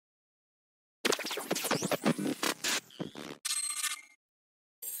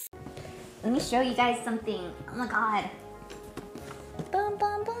Let me show you guys something. Oh my god. Boom,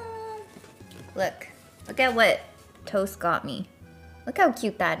 boom, boom. Look. Look at what Toast got me. Look how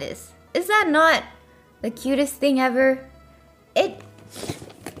cute that is. Is that not the cutest thing ever?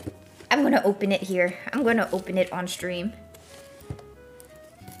 I'm gonna open it here. I'm gonna open it on stream.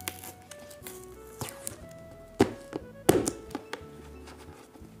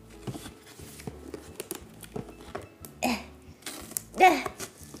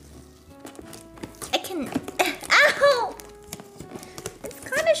 I can... Ow! It's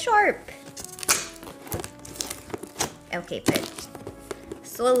kind of sharp. Okay, but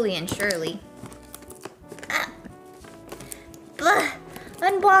slowly and surely. Ah. Blah.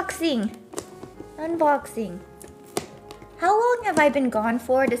 Unboxing. Unboxing. How long have I been gone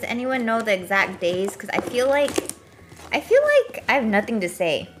for? Does anyone know the exact days? Because I feel like I have nothing to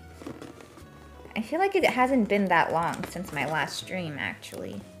say. I feel like it hasn't been that long since my last stream,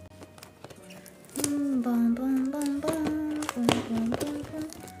 actually.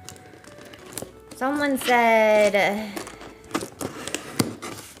 Someone said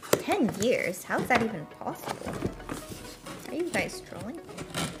 10 years? How is that even possible? Are you guys trolling?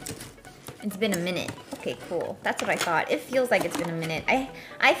 It's been a minute. Okay, cool. That's what I thought. It feels like it's been a minute.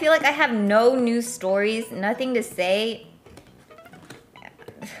 I feel like I have no news stories, nothing to say.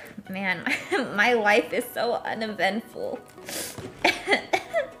 Man, my life is so uneventful.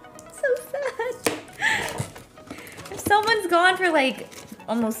 So sad. If someone's gone for like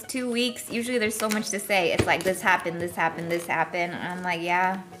almost 2 weeks, usually there's so much to say. It's like, this happened, this happened, this happened. And I'm like,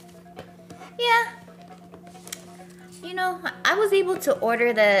 yeah. Yeah. You know, I was able to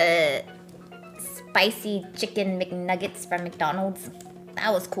order the spicy chicken McNuggets from McDonald's.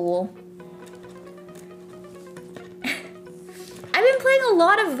 That was cool. I've been playing a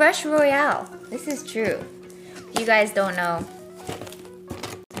lot of Rush Royale. This is true. If you guys don't know,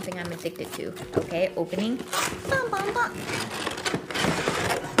 something I'm addicted to. Okay, opening. Bum, bum, bum.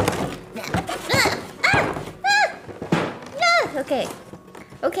 Okay.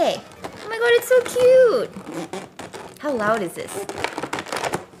 Okay. Oh my god, it's so cute. How loud is this?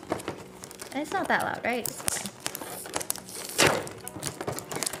 It's not that loud, right? It's fine.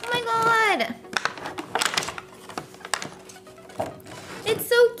 Oh my god. It's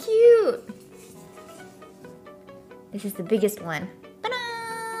so cute! This is the biggest one.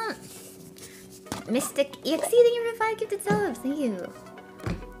 Ta-da! Mystic EXE, thank you for 5 gifted subs. Thank you.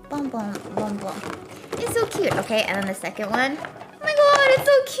 Bum bum bum bum. It's so cute. Okay, and then the second one. Oh my god, it's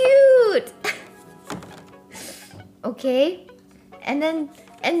so cute! Okay. And then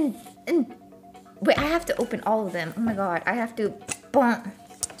and wait, I have to open all of them. Oh my god, I have to bum.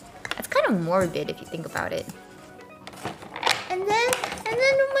 That's kind of morbid if you think about it. And then,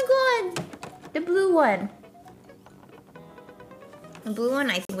 oh my god, the blue one. The blue one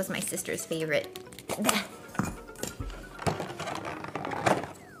I think was my sister's favorite. Oh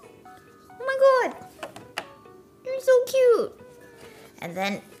my god, you're so cute. And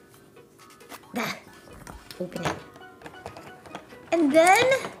then, open it. And then,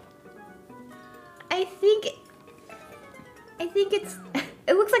 I think it's,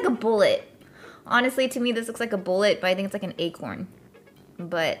 it looks like a bullet. Honestly, to me, this looks like a bullet, but I think it's like an acorn.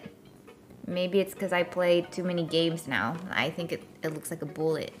 But maybe it's because I play too many games now. I think it looks like a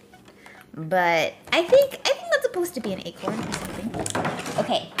bullet. But I think that's supposed to be an acorn or something.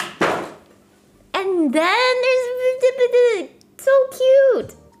 Okay. And then there's so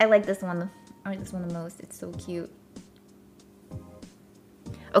cute. I like this one. I like this one the most. It's so cute.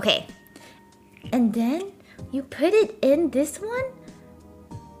 Okay. And then you put it in this one.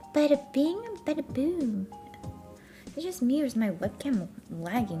 Bada bing, bada boom. Is it just me or is my webcam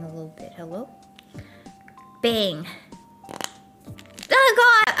lagging a little bit? Hello? Bang. Oh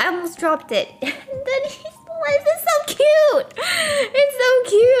god, I almost dropped it. And then why is this so cute? It's so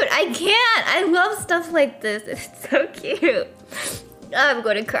cute. I can't. I love stuff like this. It's so cute. I'm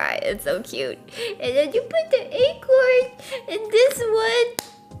gonna cry. It's so cute. And then you put the acorn in this one.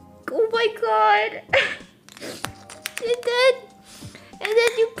 Oh my god. And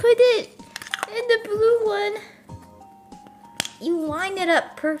then you put it in the blue one. You line it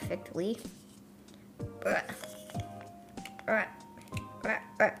up perfectly.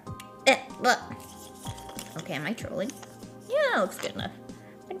 Okay, am I trolling? Yeah, looks good enough.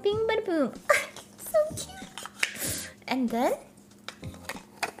 Bada bing, bada boom. So cute. And then,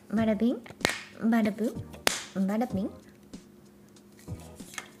 bada bing, bada boom, bada bing.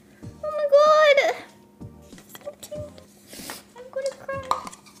 Oh my god. So cute. I'm gonna cry.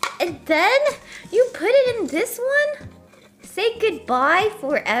 And then, you put it in this one? Say goodbye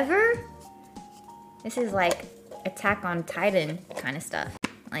forever? This is like Attack on Titan kind of stuff.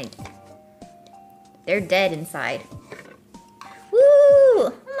 Like, They're dead inside. Woo!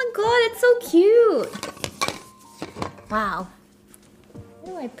 Oh my god, it's so cute. Wow.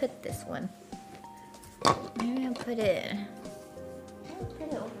 Where do I put this one? Maybe I'll put it... I'll put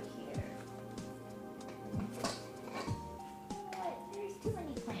it over here. But there's too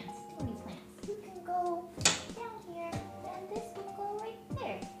many plants. Too many plants. You can go down here, and this will go right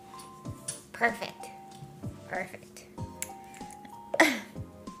there. Perfect. Perfect.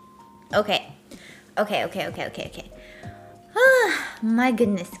 Okay. Okay. Ah, my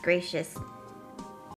goodness gracious.